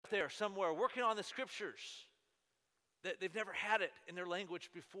there somewhere working on the scriptures. They've never had it in their language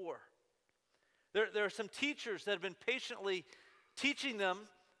before. There are some teachers that have been patiently teaching them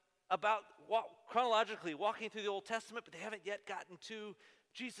about chronologically walking through the Old Testament, but they haven't yet gotten to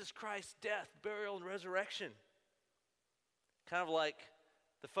Jesus Christ's death, burial, and resurrection. Kind of like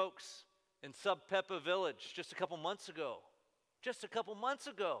the folks in Sub Peppa Village just a couple months ago.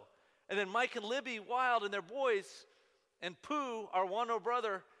 And then Mike and Libby Wild and their boys and Pooh, our Wano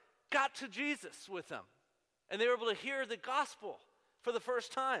brother, got to Jesus with them. And they were able to hear the gospel for the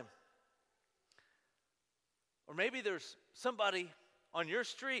first time. Or maybe there's somebody on your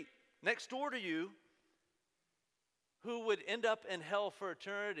street next door to you who would end up in hell for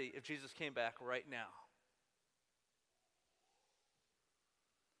eternity if Jesus came back right now.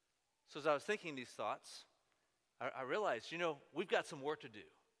 So as I was thinking these thoughts, I realized, we've got some work to do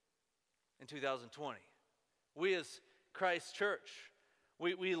in 2020. We as Christ Church,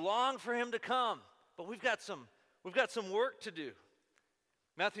 we long for him to come, but we've got some work to do.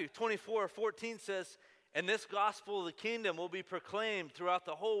 Matthew 24:14 says, "And this gospel of the kingdom will be proclaimed throughout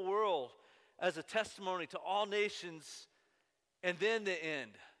the whole world as a testimony to all nations, and then the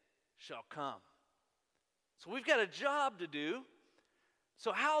end shall come." So we've got a job to do.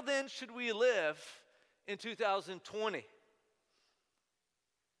 So how then should we live in 2020?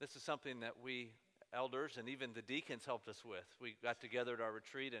 This is something that we elders and even the deacons helped us with. We got together at our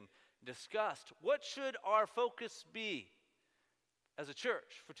retreat and discussed what should our focus be as a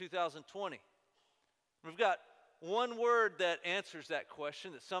church for 2020. We've got one word that answers that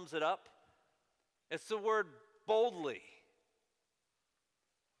question, that sums it up. It's the word boldly.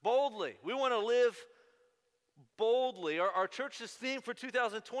 Boldly. We want to live boldly. Our church's theme for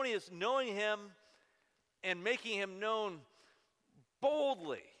 2020 is knowing him and making him known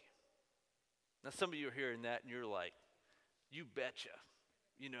boldly. Now, some of you are hearing that and you're like, you betcha.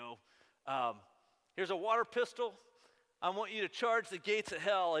 Here's a water pistol. I want you to charge the gates of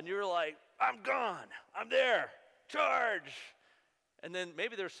hell. And you're like, I'm gone. I'm there. Charge. And then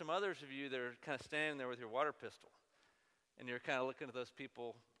maybe there's some others of you that are kind of standing there with your water pistol. And you're kind of looking at those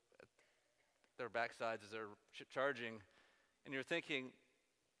people at their backsides as they're charging. And you're thinking,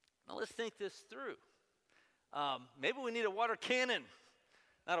 now let's think this through. Maybe we need a water cannon,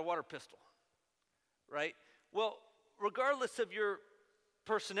 not a water pistol. Right? Well, regardless of your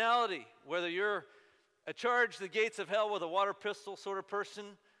personality, whether you're a charge the gates of hell with a water pistol sort of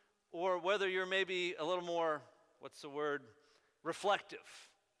person, or whether you're maybe a little more, reflective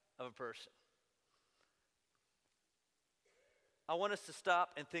of a person. I want us to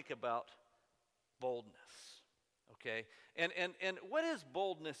stop and think about boldness, okay? And what is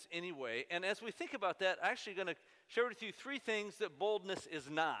boldness anyway? And as we think about that, I'm actually going to share with you 3 things that boldness is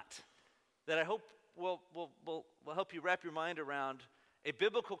not, that I hope will help you wrap your mind around a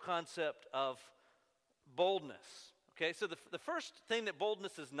biblical concept of boldness. Okay, so the first thing that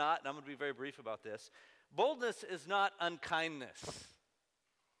boldness is not, and I'm going to be very brief about this, boldness is not unkindness.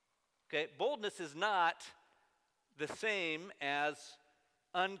 Okay, boldness is not the same as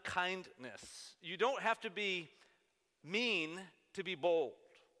unkindness. You don't have to be mean to be bold,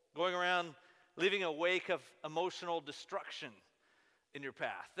 going around leaving a wake of emotional destruction in your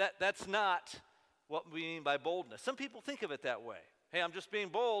path. That's not what we mean by boldness. Some people think of it that way. Hey, I'm just being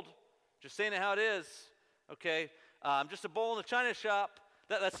bold, just saying it how it is. Okay, I'm just a bull in the china shop.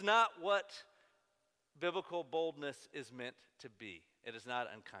 That's not what biblical boldness is meant to be. It is not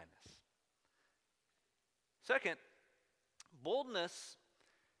unkindness. Second, boldness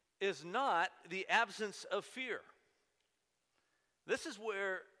is not the absence of fear. This is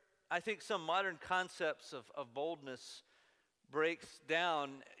where I think some modern concepts of boldness breaks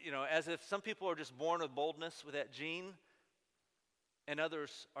down, as if some people are just born with boldness, with that gene, and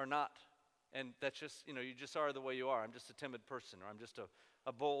others are not. And that's just, you just are the way you are. I'm just a timid person, or I'm just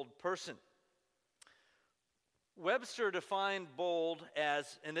a bold person. Webster defined bold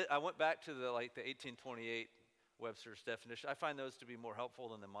as, I went back to the 1828 Webster's definition. I find those to be more helpful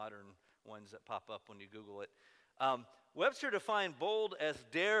than the modern ones that pop up when you Google it. Webster defined bold as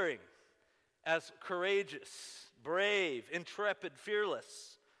daring, as courageous, brave, intrepid,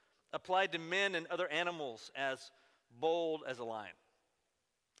 fearless. Applied to men and other animals as bold as a lion.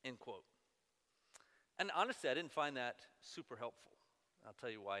 End quote. And honestly, I didn't find that super helpful. I'll tell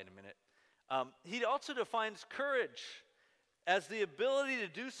you why in a minute. He also defines courage as the ability to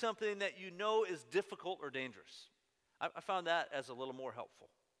do something that you know is difficult or dangerous. I found that as a little more helpful.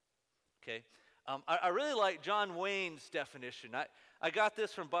 Okay. I really like John Wayne's definition. I got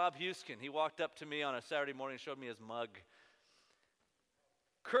this from Bob Huskin. He walked up to me on a Saturday morning and showed me his mug.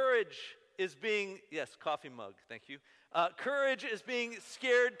 Courage is being, yes, coffee mug, thank you. Courage is being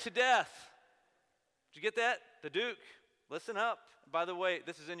scared to death. Did you get that? The Duke. Listen up. By the way,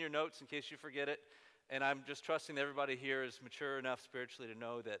 this is in your notes in case you forget it. And I'm just trusting that everybody here is mature enough spiritually to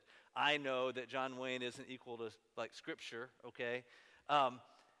know that I know that John Wayne isn't equal to like Scripture, okay?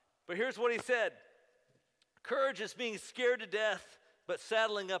 But here's what he said. Courage is being scared to death, but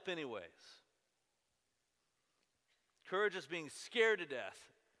saddling up anyways. Courage is being scared to death,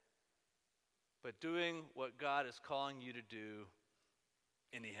 but doing what God is calling you to do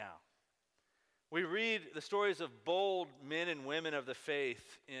anyhow. We read the stories of bold men and women of the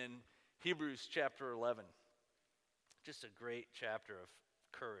faith in Hebrews chapter 11. Just a great chapter of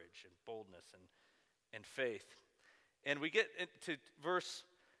courage and boldness and faith. And we get into verse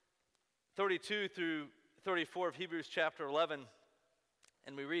 32 through 34 of Hebrews chapter 11,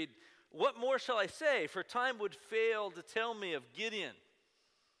 and we read, "What more shall I say? For time would fail to tell me of Gideon,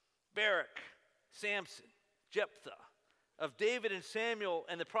 Barak, Samson, Jephthah, of David and Samuel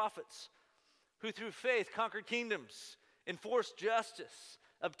and the prophets, who through faith conquered kingdoms, enforced justice,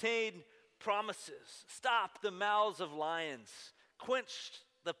 obtained promises, stopped the mouths of lions, quenched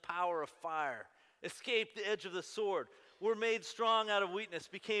the power of fire, escaped the edge of the sword, were made strong out of weakness,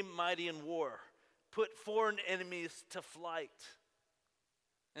 became mighty in war, put foreign enemies to flight."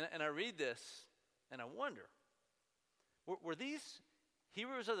 And I read this, and I wonder, were these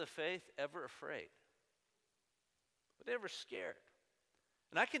heroes of the faith ever afraid? Were they ever scared?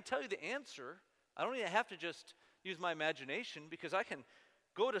 And I can tell you the answer. I don't even have to just use my imagination, because I can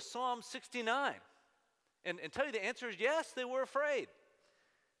go to Psalm 69 and tell you the answer is yes, they were afraid.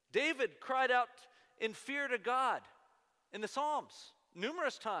 David cried out in fear to God in the Psalms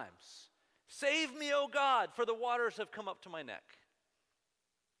numerous times. "Save me, O God, for the waters have come up to my neck."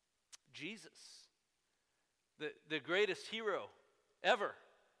 Jesus, the greatest hero ever,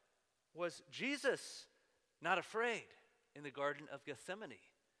 was Jesus not afraid in the Garden of Gethsemane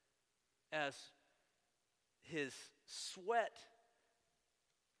as his sweat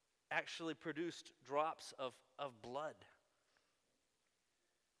actually produced drops of blood?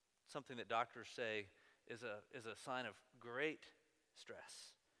 Something that doctors say is a sign of great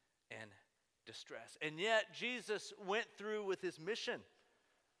stress and distress. And yet Jesus went through with his mission,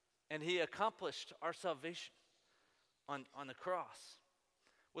 and he accomplished our salvation on the cross.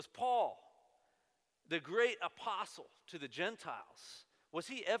 Was Paul, the great apostle to the Gentiles, was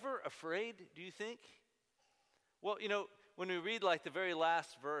he ever afraid, do you think? Well, when we read like the very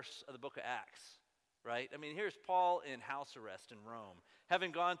last verse of the book of Acts, right? I mean, here's Paul in house arrest in Rome,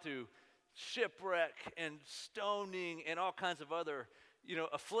 having gone through shipwreck and stoning and all kinds of other,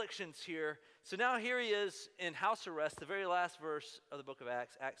 afflictions here. So now here he is in house arrest, the very last verse of the book of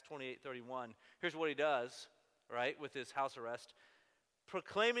Acts, Acts 28:31. Here's what he does, right, with his house arrest.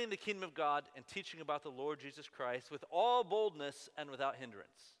 "Proclaiming the kingdom of God and teaching about the Lord Jesus Christ with all boldness and without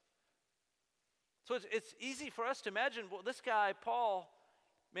hindrance." So it's easy for us to imagine, well, this guy, Paul,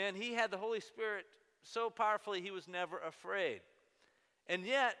 man, he had the Holy Spirit so powerfully he was never afraid. And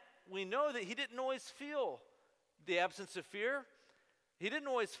yet, we know that he didn't always feel the absence of fear. He didn't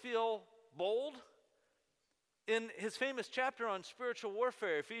always feel bold. In his famous chapter on spiritual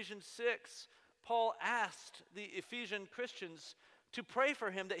warfare, Ephesians 6, Paul asked the Ephesian Christians to pray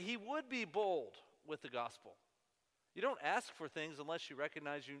for him that he would be bold with the gospel. You don't ask for things unless you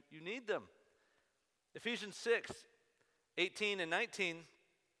recognize you need them. Ephesians 6, 18 and 19,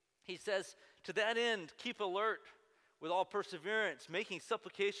 he says, "To that end, keep alert with all perseverance, making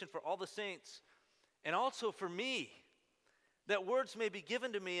supplication for all the saints, and also for me, that words may be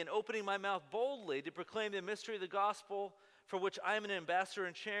given to me in opening my mouth boldly to proclaim the mystery of the gospel, for which I am an ambassador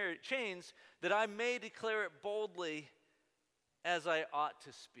in chains, that I may declare it boldly as I ought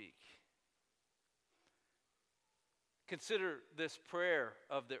to speak." Consider this prayer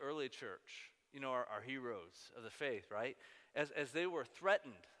of the early church, our heroes of the faith, right? As they were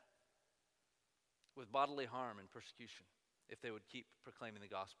threatened with bodily harm and persecution if they would keep proclaiming the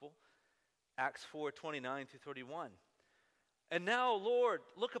gospel. Acts 4:29 through 31. "And now, Lord,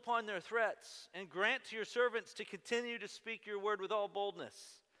 look upon their threats and grant to your servants to continue to speak your word with all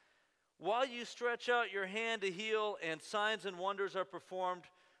boldness, while you stretch out your hand to heal, and signs and wonders are performed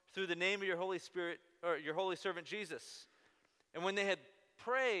through the name of your Holy Spirit, or your holy servant Jesus." And when they had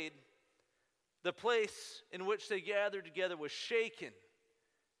prayed, the place in which they gathered together was shaken,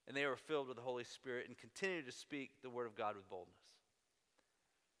 and they were filled with the Holy Spirit and continued to speak the word of God with boldness.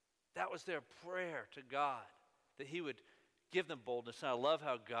 That was their prayer to God, that he would give them boldness. And I love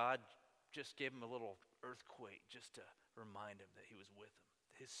how God just gave them a little earthquake just to remind them that he was with them.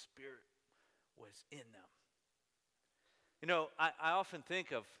 His Spirit was in them. I often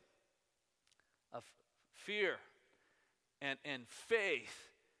think of fear and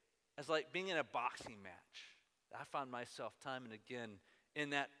faith as like being in a boxing match. I found myself time and again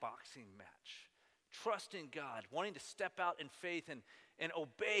in that boxing match, trusting God, wanting to step out in faith and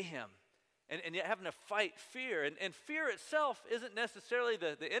obey him, and yet having to fight fear. And fear itself isn't necessarily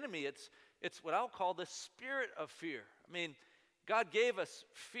the enemy. It's what I'll call the spirit of fear. I mean, God gave us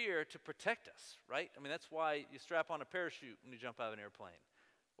fear to protect us, right? I mean, that's why you strap on a parachute when you jump out of an airplane,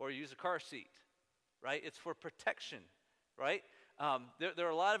 or you use a car seat, right? It's for protection, right? There are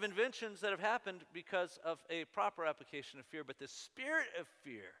a lot of inventions that have happened because of a proper application of fear, but the spirit of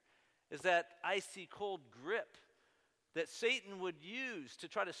fear is that icy cold grip that Satan would use to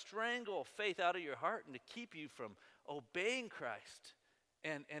try to strangle faith out of your heart and to keep you from obeying Christ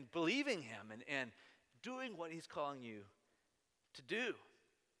and believing him and doing what he's calling you to do.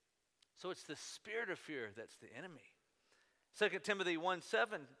 So it's the spirit of fear that's the enemy. 2 Timothy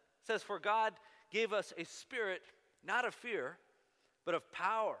 1:7 says, "For God gave us a spirit, not of fear, but of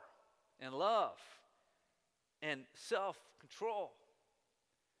power and love and self-control."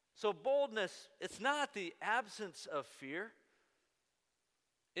 So boldness, it's not the absence of fear.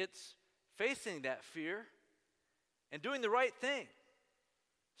 It's facing that fear and doing the right thing.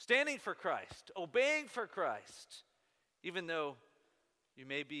 Standing for Christ, obeying for Christ, even though you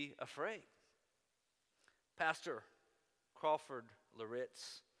may be afraid. Pastor Crawford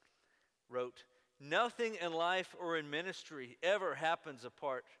Loritz wrote, "Nothing in life or in ministry ever happens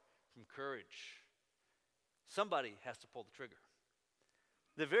apart from courage. Somebody has to pull the trigger.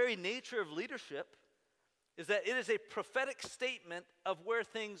 The very nature of leadership is that it is a prophetic statement of where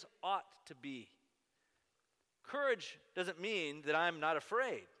things ought to be. Courage doesn't mean that I'm not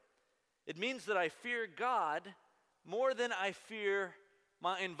afraid. It means that I fear God more than I fear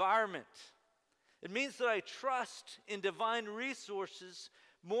my environment. It means that I trust in divine resources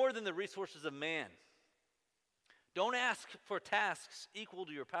more than the resources of man. Don't ask for tasks equal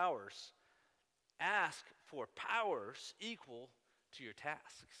to your powers. Ask for powers equal to your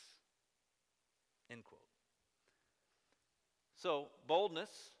tasks." End quote. So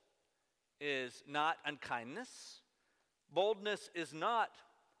boldness is not unkindness. Boldness is not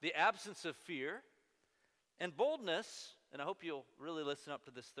the absence of fear. And boldness, and I hope you'll really listen up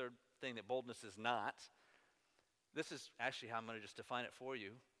to this third thing that boldness is not. This is actually how I'm going to just define it for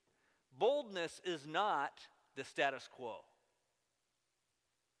you. Boldness is not the status quo.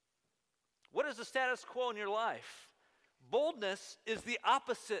 What is the status quo in your life? Boldness is the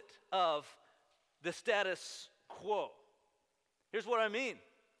opposite of the status quo. Here's what I mean.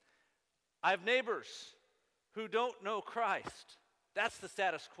 I have neighbors who don't know Christ. That's the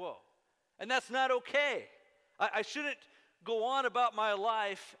status quo. And that's not okay. I shouldn't go on about my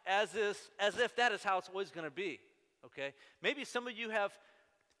life as if that is how it's always going to be, okay? Maybe some of you have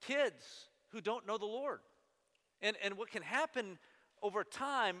kids who don't know the Lord. And what can happen over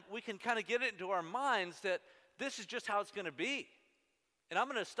time, we can kind of get it into our minds that this is just how it's going to be. And I'm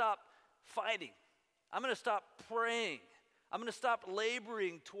going to stop fighting. I'm going to stop praying. I'm going to stop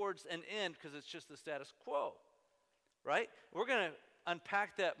laboring towards an end because it's just the status quo, right? We're going to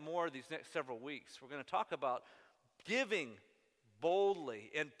unpack that more these next several weeks. We're going to talk about giving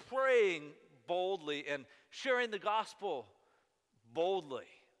boldly and praying boldly and sharing the gospel boldly.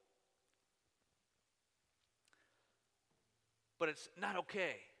 But it's not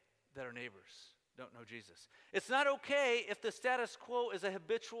okay that our neighbors don't know Jesus. It's not okay if the status quo is a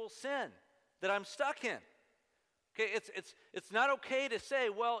habitual sin that I'm stuck in. Okay, it's not okay to say,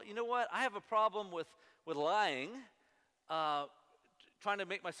 well, you know what, I have a problem with lying, trying to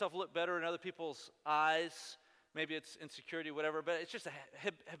make myself look better in other people's eyes. Maybe it's insecurity, whatever, but it's just a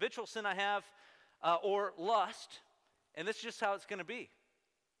habitual sin I have, or lust, and this is just how it's going to be.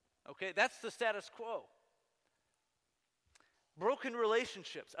 Okay, that's the status quo. Broken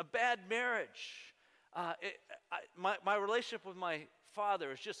relationships, a bad marriage. My relationship with my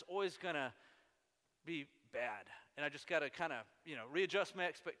father is just always going to be bad. And I just got to kind of, readjust my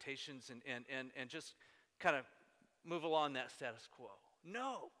expectations and just kind of move along that status quo.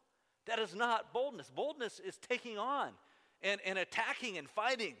 No, that is not boldness. Boldness is taking on and attacking and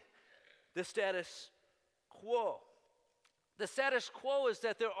fighting the status quo. The status quo is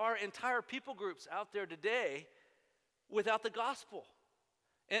that there are entire people groups out there today without the gospel.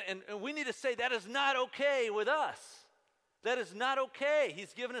 And we need to say that is not okay with us. That is not okay.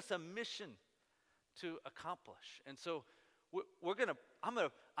 He's given us a mission to accomplish. And so I'm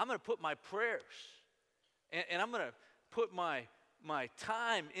gonna put my prayers and I'm gonna put my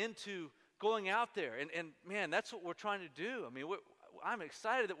time into going out there. And man, that's what we're trying to do. I mean, I'm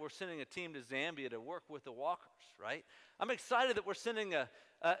excited that we're sending a team to Zambia to work with the walkers, right? I'm excited that we're sending a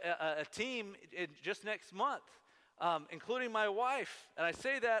team just next month including my wife. And I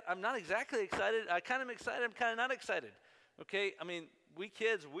say that, I'm not exactly excited. I kind of am excited, I'm kind of not excited. Okay, I mean, we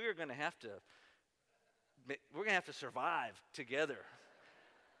kids, we're going to have to survive together.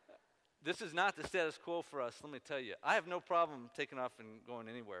 This is not the status quo for us, let me tell you. I have no problem taking off and going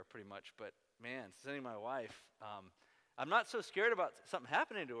anywhere pretty much, but man, sending my wife, I'm not so scared about something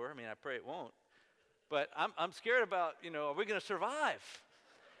happening to her. I mean, I pray it won't. But I'm scared about, are we going to survive?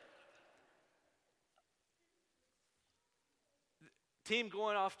 Team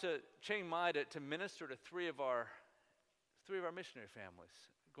going off to Chiang Mai to minister to three of our missionary families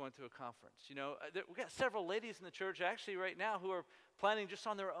going through a conference. We've got several ladies in the church actually right now who are planning just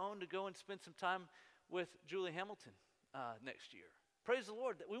on their own to go and spend some time with Julie Hamilton next year. Praise the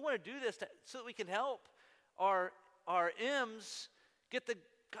Lord. We want to do this so that we can help our M's get the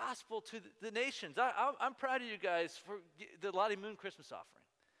gospel to the nations. I'm proud of you guys for the Lottie Moon Christmas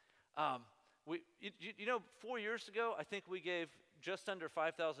offering. 4 years ago, I think we gave just under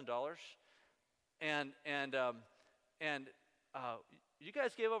 $5,000, and you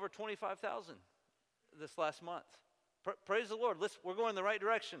guys gave over $25,000 this last month. Praise the Lord. We're going in the right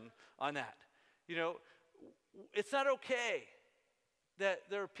direction on that. It's not okay that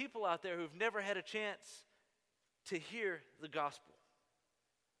there are people out there who've never had a chance to hear the gospel.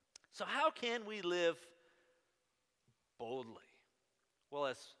 So how can we live boldly? Well,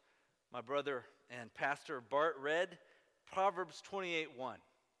 as my brother and pastor Bart read, Proverbs 28:1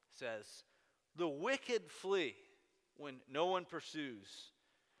 says, "The wicked flee when no one pursues,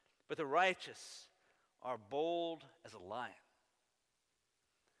 but the righteous are bold as a lion."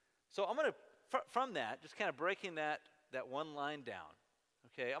 So I'm going to, from that, just kind of breaking that one line down,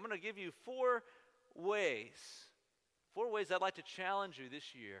 okay, I'm going to give you four ways I'd like to challenge you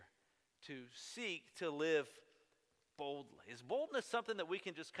this year to seek to live boldly. Is boldness something that we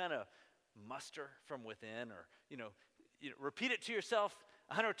can just kind of muster from within, or, repeat it to yourself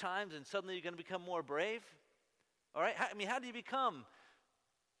 100 times and suddenly you're going to become more brave? All right, how do you become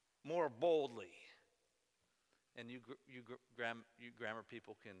more boldly? And you grammar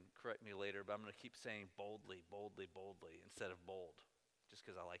people can correct me later, but I'm going to keep saying boldly, boldly, boldly instead of bold, just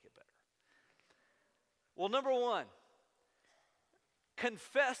because I like it better. Well, number one,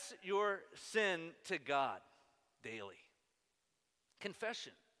 confess your sin to God daily.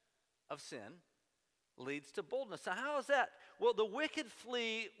 Confession of sin leads to boldness. Now, how is that? Well, the wicked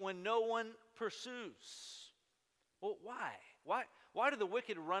flee when no one pursues. Well, why? Why do the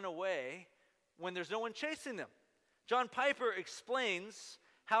wicked run away when there's no one chasing them? John Piper explains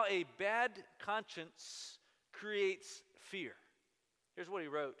how a bad conscience creates fear. Here's what he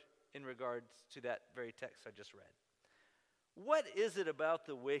wrote in regards to that very text I just read. What is it about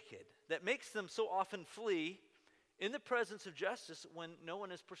the wicked that makes them so often flee in the presence of justice when no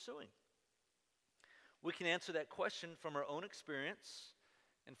one is pursuing? We can answer that question from our own experience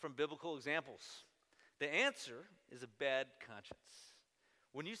and from biblical examples. The answer is a bad conscience.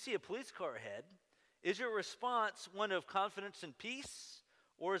 When you see a police car ahead, is your response one of confidence and peace,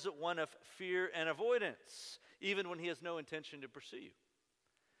 or is it one of fear and avoidance, even when he has no intention to pursue you?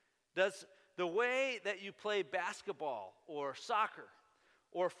 Does the way that you play basketball or soccer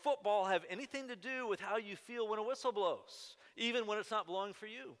or football have anything to do with how you feel when a whistle blows, even when it's not blowing for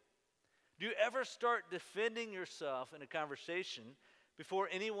you? Do you ever start defending yourself in a conversation before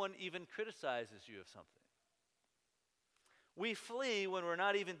anyone even criticizes you of something? We flee when we're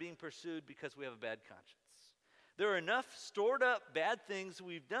not even being pursued because we have a bad conscience. There are enough stored up bad things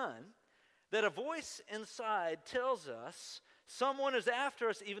we've done that a voice inside tells us someone is after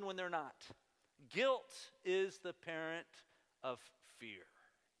us even when they're not. Guilt is the parent of fear.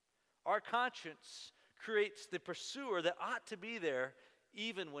 Our conscience creates the pursuer that ought to be there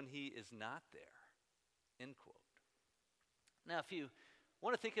even when he is not there. End quote. Now, if you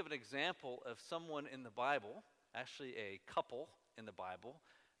want to think of an example of someone in the Bible, actually a couple in the Bible,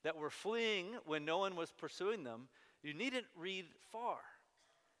 that were fleeing when no one was pursuing them, you needn't read far.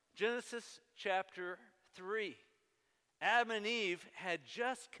 Genesis chapter 3. Adam and Eve had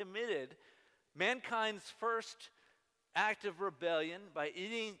just committed mankind's first act of rebellion by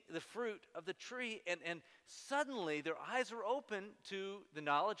eating the fruit of the tree, and suddenly their eyes were open to the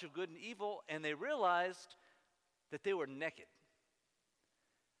knowledge of good and evil, and they realized that they were naked.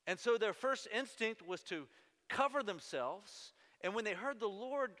 And so their first instinct was to cover themselves, and when they heard the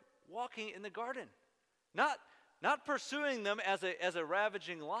Lord walking in the garden, not pursuing them as a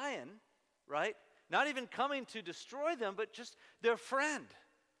ravaging lion, right? Not even coming to destroy them, but just their friend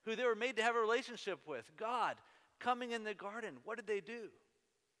who they were made to have a relationship with, God, coming in the garden. What did they do?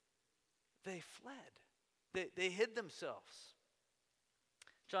 They fled. They hid themselves.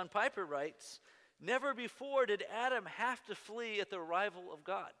 John Piper writes, Never before did Adam have to flee at the arrival of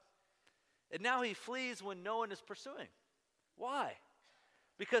God. And now he flees when no one is pursuing. Why?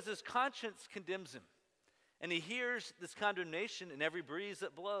 Because his conscience condemns him. And he hears this condemnation in every breeze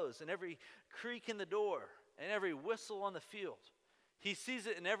that blows, in every creak in the door, and every whistle on the field. He sees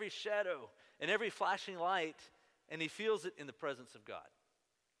it in every shadow, in every flashing light, and he feels it in the presence of God.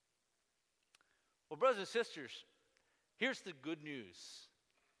 Well, brothers and sisters, here's the good news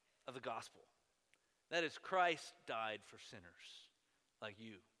of the gospel. That is, Christ died for sinners like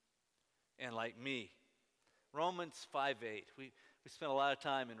you and like me. Romans 5:8. We spent a lot of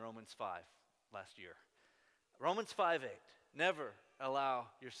time in Romans 5 last year. Romans 5:8. Never allow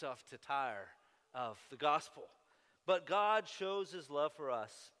yourself to tire of the gospel. But God shows his love for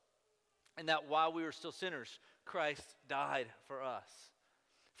us, and that while we were still sinners, Christ died for us.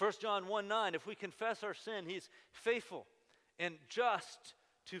 1 John 1:9. If we confess our sin, he's faithful and just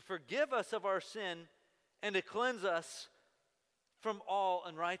to forgive us of our sin and to cleanse us from all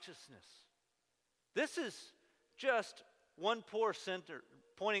unrighteousness. This is just one poor sinner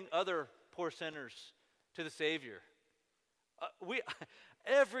pointing other poor sinners to the Savior.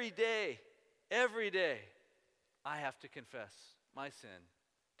 Every day, I have to confess my sin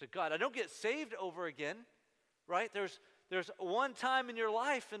to God. I don't get saved over again, right? There's one time in your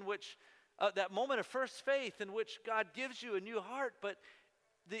life in which, that moment of first faith in which God gives you a new heart, but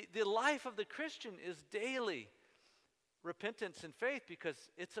the life of the Christian is daily repentance and faith,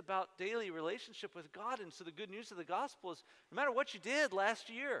 because it's about daily relationship with God. And so the good news of the gospel is, no matter what you did last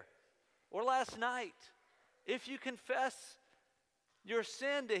year or last night, if you confess your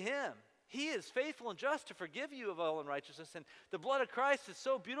sin to him, he is faithful and just to forgive you of all unrighteousness. And the blood of Christ is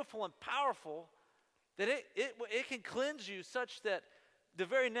so beautiful and powerful that it can cleanse you such that the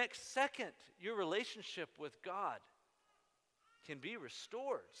very next second, your relationship with God can be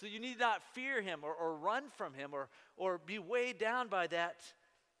restored. So you need not fear him or run from him or be weighed down by that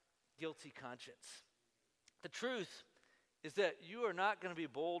guilty conscience. The truth is that you are not going to be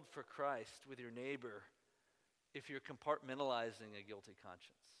bold for Christ with your neighbor if you're compartmentalizing a guilty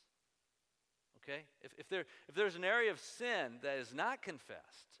conscience. Okay? If there's an area of sin that is not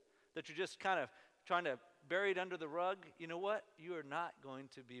confessed, that you're just kind of trying to bury it under the rug, you know what? You are not going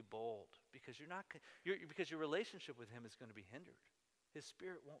to be bold, because because your relationship with him is going to be hindered. His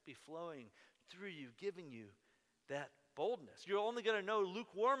Spirit won't be flowing through you, giving you that boldness. You're only going to know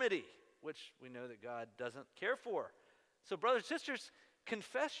lukewarmity, which we know that God doesn't care for. So brothers and sisters,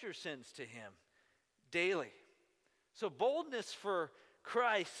 confess your sins to him daily. So boldness for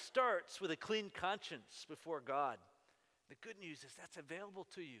Christ starts with a clean conscience before God. The good news is that's available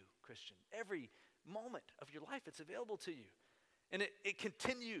to you, Christian. Every moment of your life, it's available to you. And it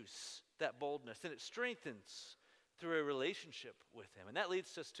continues that boldness, and it strengthens through a relationship with him. And that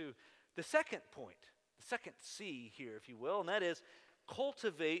leads us to the second point, the second C here, if you will, and that is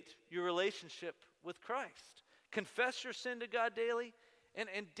cultivate your relationship with Christ. Confess your sin to God daily, and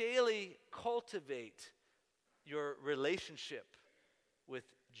daily cultivate your relationship with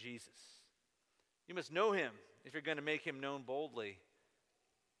Jesus. You must know him if you're going to make him known boldly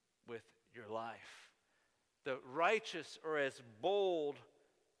with your life. The righteous are as bold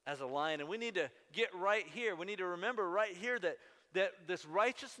as a lion. And we need to get right here. We need to remember right here that this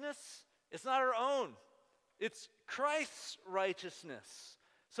righteousness is not our own. It's Christ's righteousness.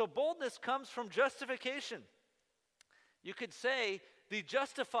 So boldness comes from justification. You could say the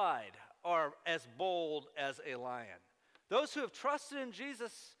justified are as bold as a lion. Those who have trusted in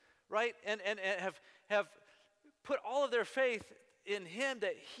Jesus, right, and have put all of their faith in him,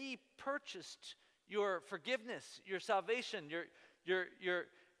 that he purchased your forgiveness, your salvation,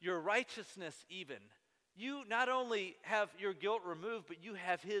 your righteousness even. You not only have your guilt removed, but you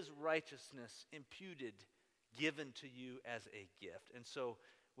have his righteousness imputed, given to you as a gift. And so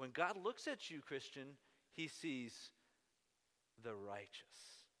when God looks at you, Christian, he sees the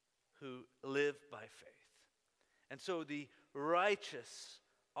righteous who live by faith. And so the righteous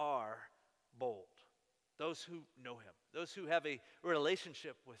are bold. Those who know him, those who have a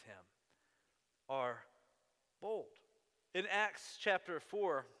relationship with him are bold. In Acts chapter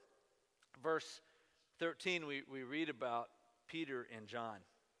 4, verse 13, we read about Peter and John.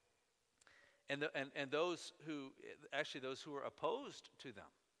 And those who were opposed to them.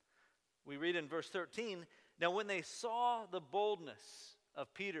 We read in verse 13, now when they saw the boldness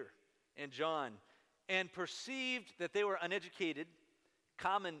of Peter and John and perceived that they were uneducated,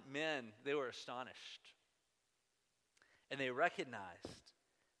 common men, they were astonished. And they recognized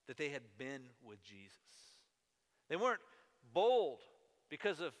that they had been with Jesus. They weren't bold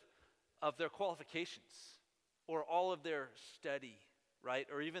because of their qualifications or all of their study, right?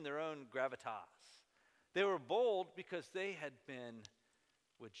 Or even their own gravitas. They were bold because they had been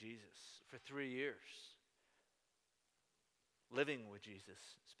with Jesus for 3 years, living with Jesus,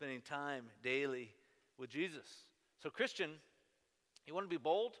 spending time daily with Jesus. So Christian, you want to be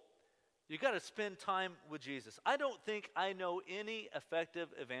bold? You got to spend time with Jesus. I don't think I know any effective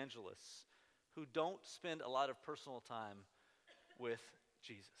evangelists who don't spend a lot of personal time with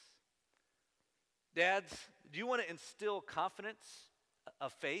Jesus. Dads, do you want to instill confidence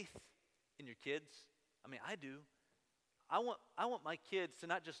of faith in your kids? I mean, I do. I want my kids to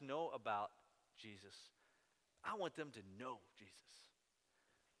not just know about Jesus. I want them to know Jesus.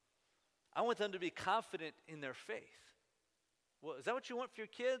 I want them to be confident in their faith. Well, is that what you want for your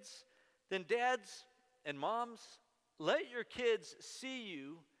kids? Then dads and moms, let your kids see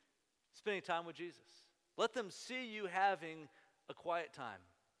you spending time with Jesus. Let them see you having a quiet time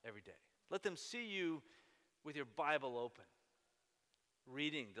every day. Let them see you with your Bible open,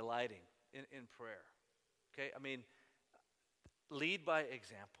 reading, delighting in prayer. Okay? I mean, lead by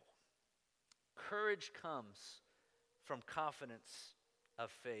example. Courage comes from confidence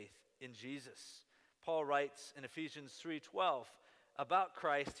of faith in Jesus. Paul writes in Ephesians 3:12 about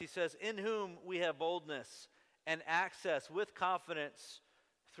Christ. He says, "In whom we have boldness and access with confidence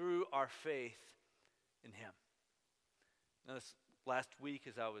through our faith in him." Now, this last week,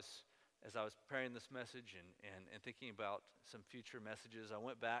 as I was preparing this message and thinking about some future messages, I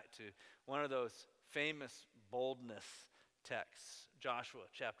went back to one of those famous boldness texts, Joshua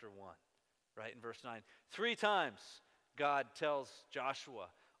chapter 1, right in verse 9. 3 times God tells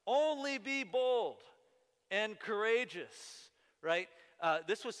Joshua, only be bold and courageous, right?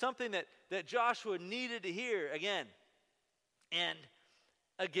 This was something that Joshua needed to hear again and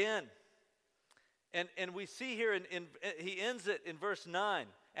again. And we see here, he ends it in verse 9,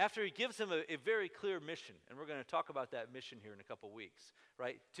 after he gives him a very clear mission. And we're going to talk about that mission here in a couple weeks,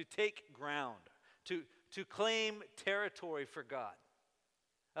 right? To take ground, to claim territory for God.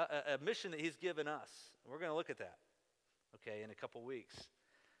 A mission that he's given us. We're going to look at that, okay, in a couple weeks.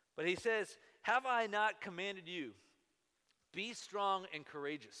 But he says, have I not commanded you? Be strong and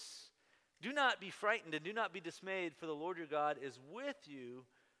courageous. Do not be frightened and do not be dismayed, for the Lord your God is with you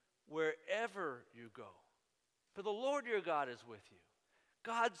wherever you go. For the Lord your God is with you.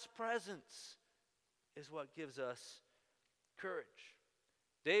 God's presence is what gives us courage.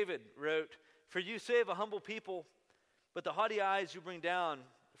 David wrote, for you save a humble people, but the haughty eyes you bring down.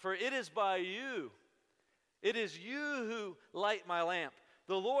 For it is by you, it is you who light my lamp.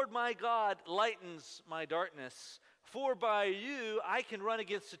 The Lord my God lightens my darkness. For by you I can run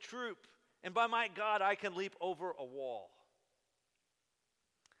against a troop, and by my God I can leap over a wall.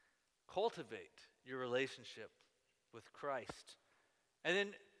 Cultivate your relationship with Christ. And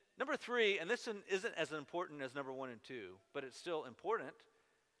then number 3, and this isn't as important as number 1 and 2, but it's still important.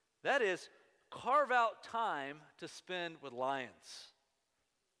 That is, carve out time to spend with lions.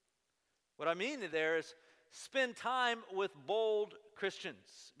 What I mean there is spend time with bold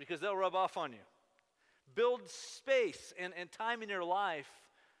Christians, because they'll rub off on you. Build space and time in your life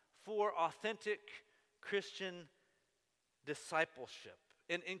for authentic Christian discipleship.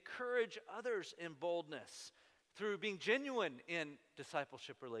 And encourage others in boldness through being genuine in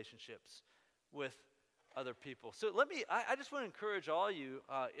discipleship relationships with other people. So I just want to encourage all you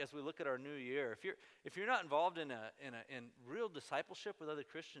as we look at our new year. If you're not involved in real discipleship with other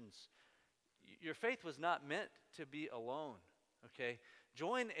Christians, your faith was not meant to be alone. Okay,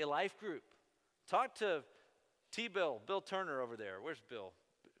 join a life group. Talk to Bill Turner over there. Where's Bill?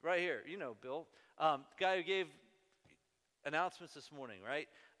 Right here. You know Bill, guy who gave announcements this morning, right?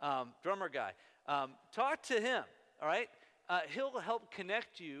 Drummer guy. Talk to him, all right? He'll help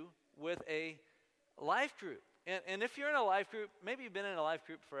connect you with a life group. And if you're in a life group, maybe you've been in a life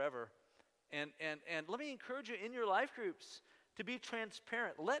group forever, and let me encourage you in your life groups to be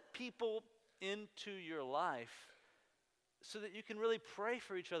transparent. Let people into your life so that you can really pray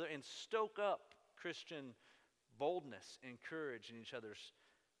for each other and stoke up Christian boldness and courage in each other's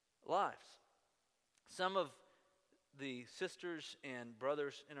lives. Some of the sisters and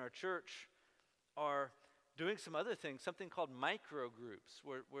brothers in our church are doing some other things, something called micro groups,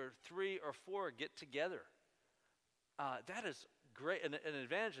 where 3 or 4 get together. That is great. And an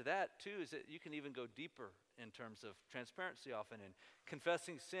advantage of that, too, is that you can even go deeper in terms of transparency often and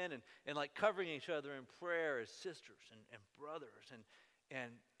confessing sin and like covering each other in prayer as sisters and brothers.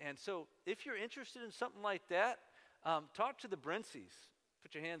 And so if you're interested in something like that, talk to the Brinseys.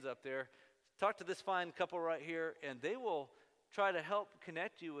 Put your hands up there. Talk to this fine couple right here, and they will try to help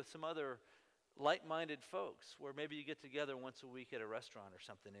connect you with some other like-minded folks, where maybe you get together once a week at a restaurant or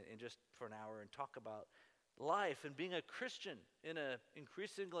something and just for an hour and talk about life and being a Christian in an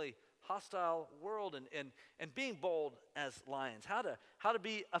increasingly hostile world, and being bold as lions. How to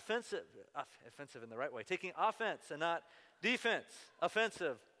be offensive in the right way, taking offense and not defense.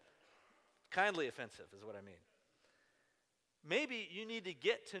 Offensive, kindly offensive is what I mean. Maybe you need to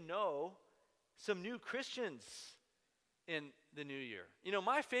get to know some new Christians in the new year. You know,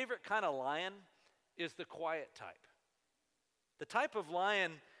 my favorite kind of lion is the quiet type. The type of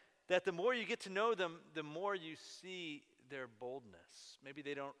lion that the more you get to know them, the more you see their boldness. Maybe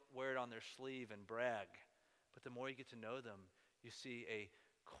they don't wear it on their sleeve and brag, but the more you get to know them, you see a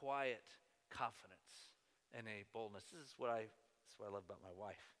quiet confidence and a boldness. This is what I love about my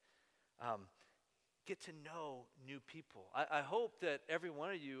wife. Get to know new people. I hope that every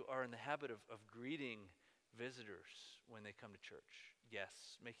one of you are in the habit of greeting visitors when they come to church.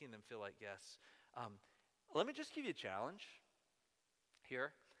 Guests, making them feel like guests. Let me just give you a challenge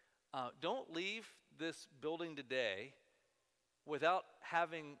here. Don't leave this building today without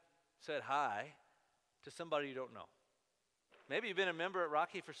having said hi to somebody you don't know. Maybe you've been a member at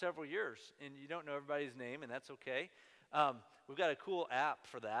Rocky for several years and you don't know everybody's name, and that's okay. We've got a cool app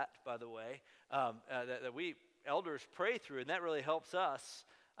for that, by the way, that we elders pray through, and that really helps us.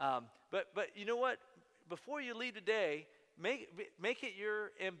 But you know what? Before you leave today, make it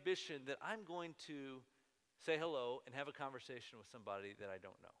your ambition that I'm going to say hello and have a conversation with somebody that I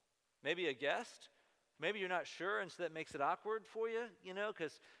don't know. Maybe a guest. Maybe you're not sure, and so that makes it awkward for you,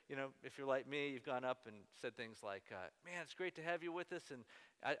 because, if you're like me, you've gone up and said things like, man, it's great to have you with us, and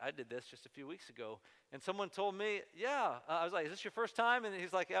I did this just a few weeks ago, and someone told me, I was like, is this your first time? And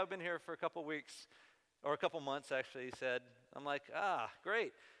he's like, yeah, I've been here for a couple weeks, or a couple months, actually, he said. I'm like,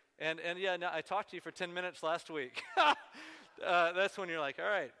 great. And yeah, no, I talked to you for 10 minutes last week. That's when you're like, all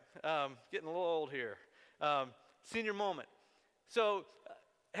right, getting a little old here. Senior moment. So,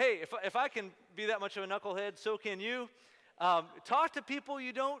 hey, if I can be that much of a knucklehead, so can you. Talk to people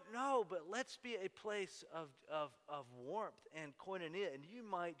you don't know, but let's be a place of warmth and koinonia, and you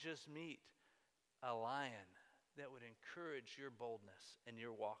might just meet a lion that would encourage your boldness and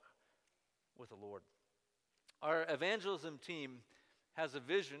your walk with the Lord. Our evangelism team has a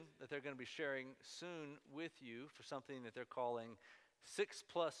vision that they're going to be sharing soon with you for something that they're calling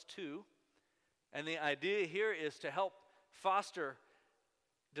 6+2. And the idea here is to help foster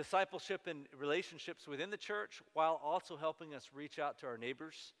discipleship and relationships within the church while also helping us reach out to our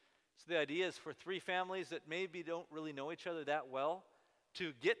neighbors. So the idea is for 3 families that maybe don't really know each other that well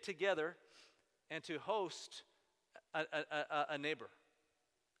to get together and to host a neighbor.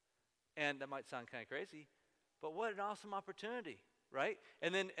 And that might sound kind of crazy, but what an awesome opportunity, right?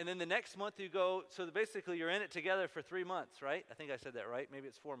 And then the next month you go, so basically you're in it together for 3 months, right? I think I said that right. Maybe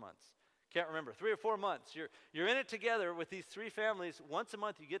it's 4 months. Can't remember. 3 or 4 months. You're in it together with these 3 families. Once a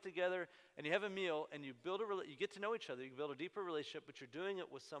month you get together and you have a meal and you you get to know each other. You build a deeper relationship, but you're doing it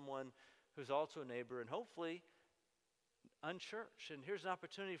with someone who's also a neighbor and hopefully unchurched. And here's an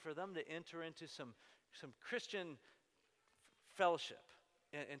opportunity for them to enter into some Christian fellowship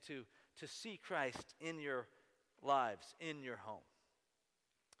and to see Christ in your lives, in your home.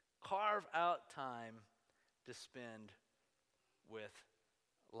 Carve out time to spend with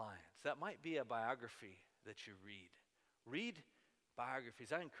lions. That might be a biography that you read. Read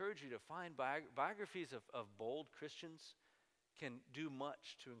biographies. I encourage you to find biographies of bold Christians can do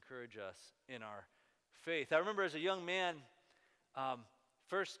much to encourage us in our faith. I remember as a young man,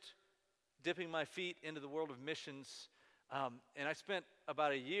 first dipping my feet into the world of missions, and I spent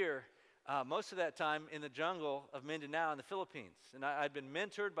about a year, most of that time in the jungle of Mindanao in the Philippines. And I'd been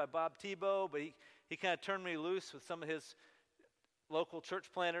mentored by Bob Tebow, but he kind of turned me loose with some of his local church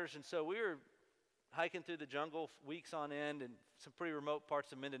planters, and so we were hiking through the jungle weeks on end in some pretty remote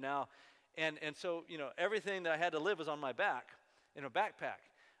parts of Mindanao, and so everything that I had to live was on my back in a backpack,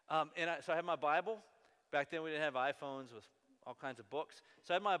 so I had my Bible. Back then we didn't have iPhones with all kinds of books,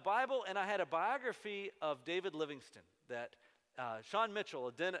 so I had my Bible and I had a biography of David Livingstone that Sean Mitchell,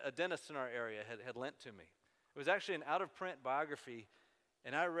 a dentist in our area, had lent to me. It was actually an out-of-print biography,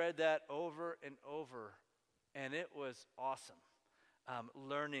 and I read that over and over, and it was awesome.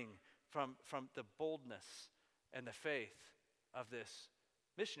 Learning from the boldness and the faith of this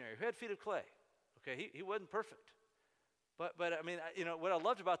missionary who had feet of clay. Okay, he wasn't perfect, but I mean, what I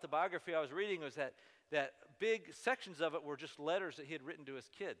loved about the biography I was reading was that big sections of it were just letters that he had written to his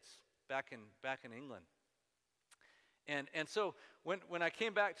kids back in England. And so when I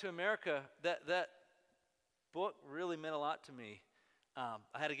came back to America, that book really meant a lot to me. I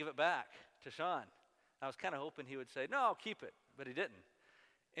had to give it back to Sean. I was kind of hoping he would say, no, I'll keep it, but he didn't.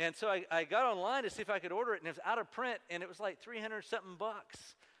 And so I got online to see if I could order it, and it was out of print, and it was like $300-something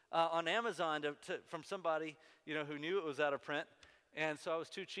on Amazon from somebody who knew it was out of print. And so I was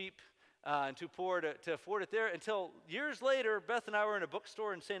too cheap and too poor to afford it there until years later, Beth and I were in a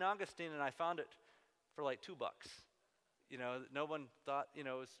bookstore in St. Augustine, and I found it for like $2. No one thought, it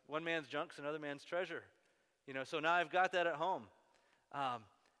was one man's junk's another man's treasure. So now I've got that at home.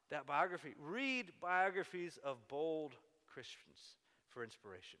 That biography. Read biographies of bold Christians for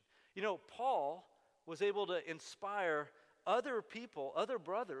inspiration. Paul was able to inspire other people, other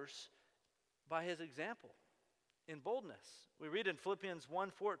brothers, by his example in boldness. We read in Philippians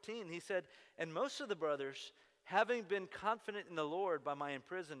 1:14, he said, "And most of the brothers, having been confident in the Lord by my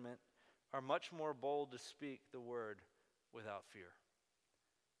imprisonment, are much more bold to speak the word without fear."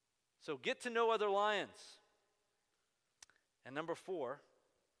 So get to know other lions. And number 4,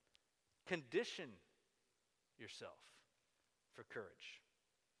 condition yourself for courage.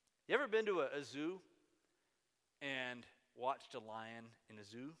 You ever been to a zoo and watched a lion in a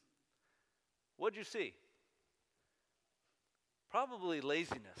zoo? What'd you see? Probably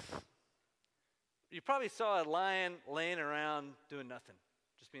laziness. You probably saw a lion laying around doing nothing,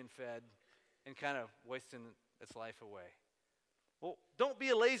 just being fed and kind of wasting its life away. Well, don't be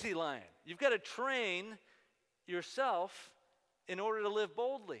a lazy lion. You've got to train yourself in order to live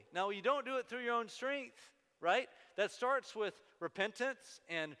boldly. Now, you don't do it through your own strength, right? That starts with repentance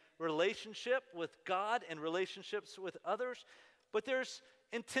and relationship with God and relationships with others. But there's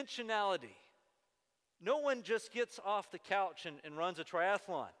intentionality. No one just gets off the couch and runs a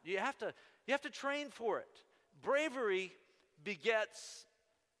triathlon. You have to train for it. Bravery begets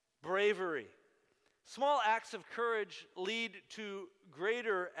bravery. Small acts of courage lead to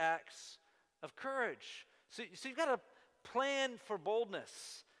greater acts of courage. So you've got to plan for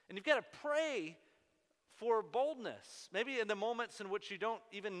boldness. And you've got to pray for boldness. Maybe in the moments in which you don't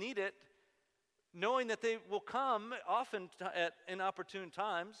even need it, knowing that they will come often at inopportune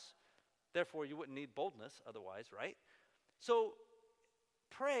times. Therefore, you wouldn't need boldness otherwise, right? So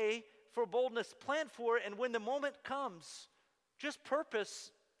pray for boldness, plan for it, and when the moment comes, just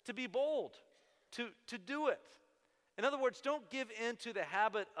purpose to be bold, to do it. In other words, don't give in to the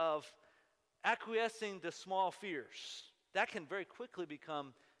habit of acquiescing to small fears. That can very quickly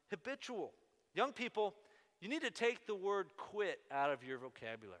become habitual. Young people, you need to take the word quit out of your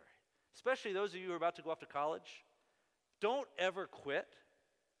vocabulary, especially those of you who are about to go off to college. Don't ever quit.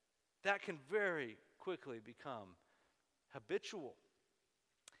 That can very quickly become habitual.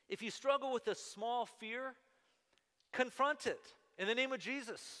 If you struggle with a small fear, confront it in the name of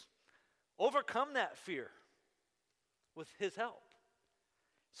Jesus. Overcome that fear with his help.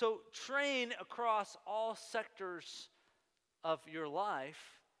 So train across all sectors of your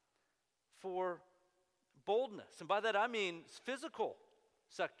life for boldness. And by that I mean physical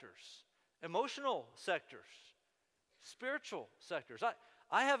sectors, emotional sectors, spiritual sectors.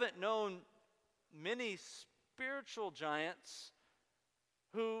 I haven't known many spiritual giants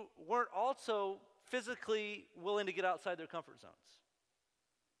who weren't also physically willing to get outside their comfort zones.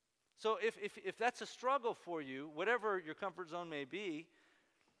 So if that's a struggle for you, whatever your comfort zone may be,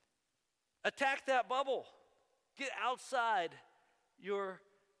 attack that bubble. Get outside your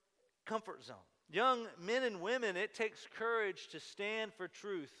comfort zone. Young men and women, it takes courage to stand for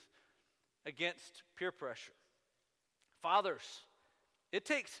truth against peer pressure. Fathers, it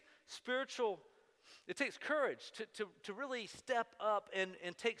takes courage to really step up and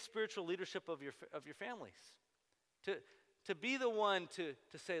take spiritual leadership of your families. To be the one to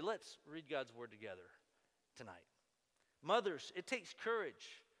say, let's read God's word together tonight. Mothers, it takes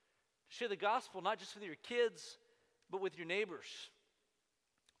courage to share the gospel, not just with your kids, but with your neighbors.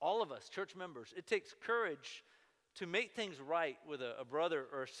 All of us, church members, it takes courage to make things right with a brother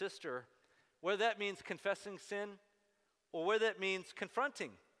or a sister, whether that means confessing sin or whether that means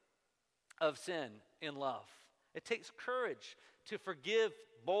confronting of sin in love. It takes courage to forgive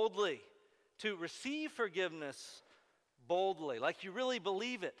boldly, to receive forgiveness boldly, like you really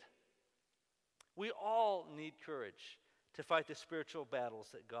believe it. We all need courage to fight the spiritual battles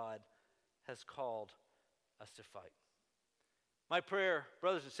that God has called us to fight. My prayer,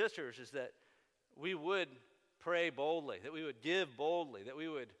 brothers and sisters, is that we would pray boldly, that we would give boldly, that we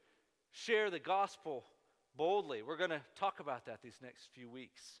would share the gospel boldly. We're going to talk about that these next few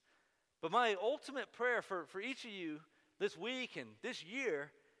weeks. But my ultimate prayer for each of you this week and this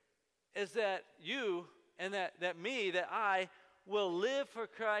year is that you and that I will live for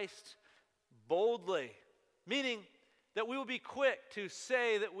Christ boldly, meaning that we will be quick to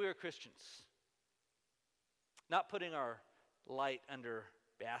say that we are Christians, not putting our light under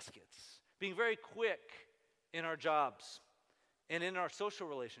baskets, being very quick in our jobs and in our social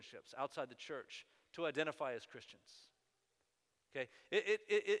relationships outside the church to identify as Christians. Okay,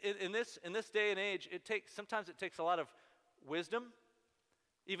 in this day and age, sometimes it takes a lot of wisdom,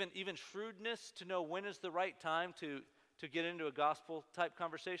 even shrewdness to know when is the right time to get into a gospel-type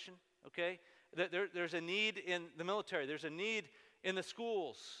conversation, okay? There's a need in the military. There's a need in the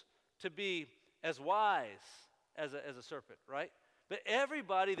schools to be as wise as a serpent, right? But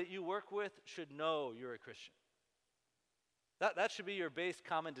everybody that you work with should know you're a Christian. That should be your base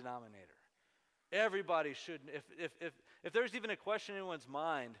common denominator. Everybody should, if there's even a question in anyone's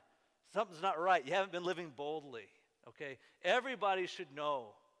mind, something's not right. You haven't been living boldly, okay? Everybody should know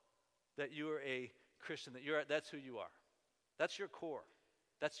that you are a Christian, that's who you are. That's your core.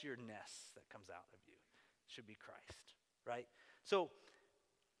 That's your nest that comes out of you. It should be Christ, right? So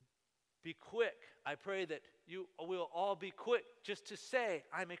be quick. I pray that you will all be quick just to say,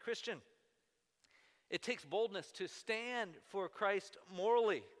 I'm a Christian. It takes boldness to stand for Christ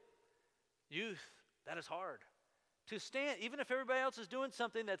morally. Youth, that is hard. To stand, even if everybody else is doing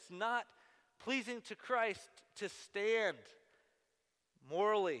something that's not pleasing to Christ, to stand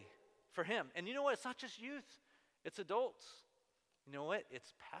morally for Him. And you know what? It's not just youth. It's adults. You know what?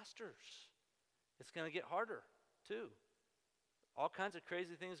 It's pastors. It's going to get harder, too. All kinds of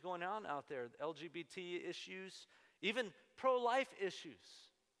crazy things going on out there. LGBT issues, even pro-life issues.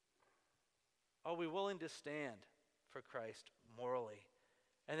 Are we willing to stand for Christ morally?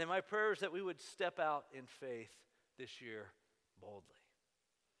 And then my prayer is that we would step out in faith this year boldly.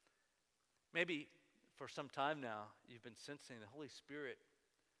 Maybe for some time now, you've been sensing the Holy Spirit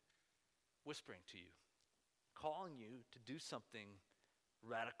whispering to you, calling you to do something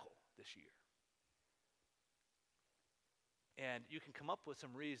radical this year. And you can come up with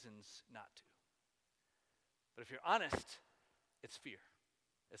some reasons not to. But if you're honest, it's fear.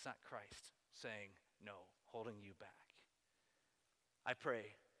 It's not Christ saying no, holding you back. I pray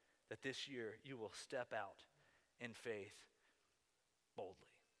that this year you will step out in faith boldly.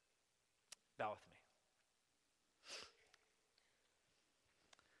 Bow with me.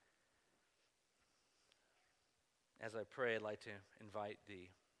 As I pray, I'd like to invite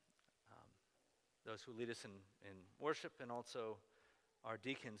those who lead us in worship and also our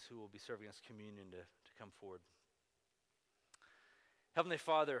deacons who will be serving us communion to come forward. Heavenly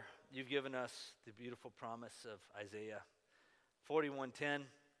Father, you've given us the beautiful promise of Isaiah 41:10.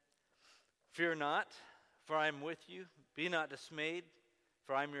 Fear not, for I am with you. Be not dismayed,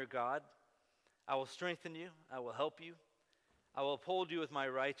 for I am your God. I will strengthen you. I will help you. I will uphold you with my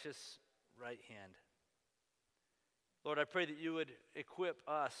righteous right hand. Lord, I pray that you would equip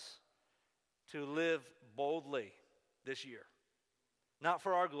us to live boldly this year. Not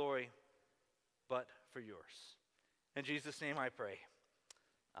for our glory, but for yours. In Jesus' name I pray.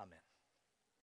 Amen.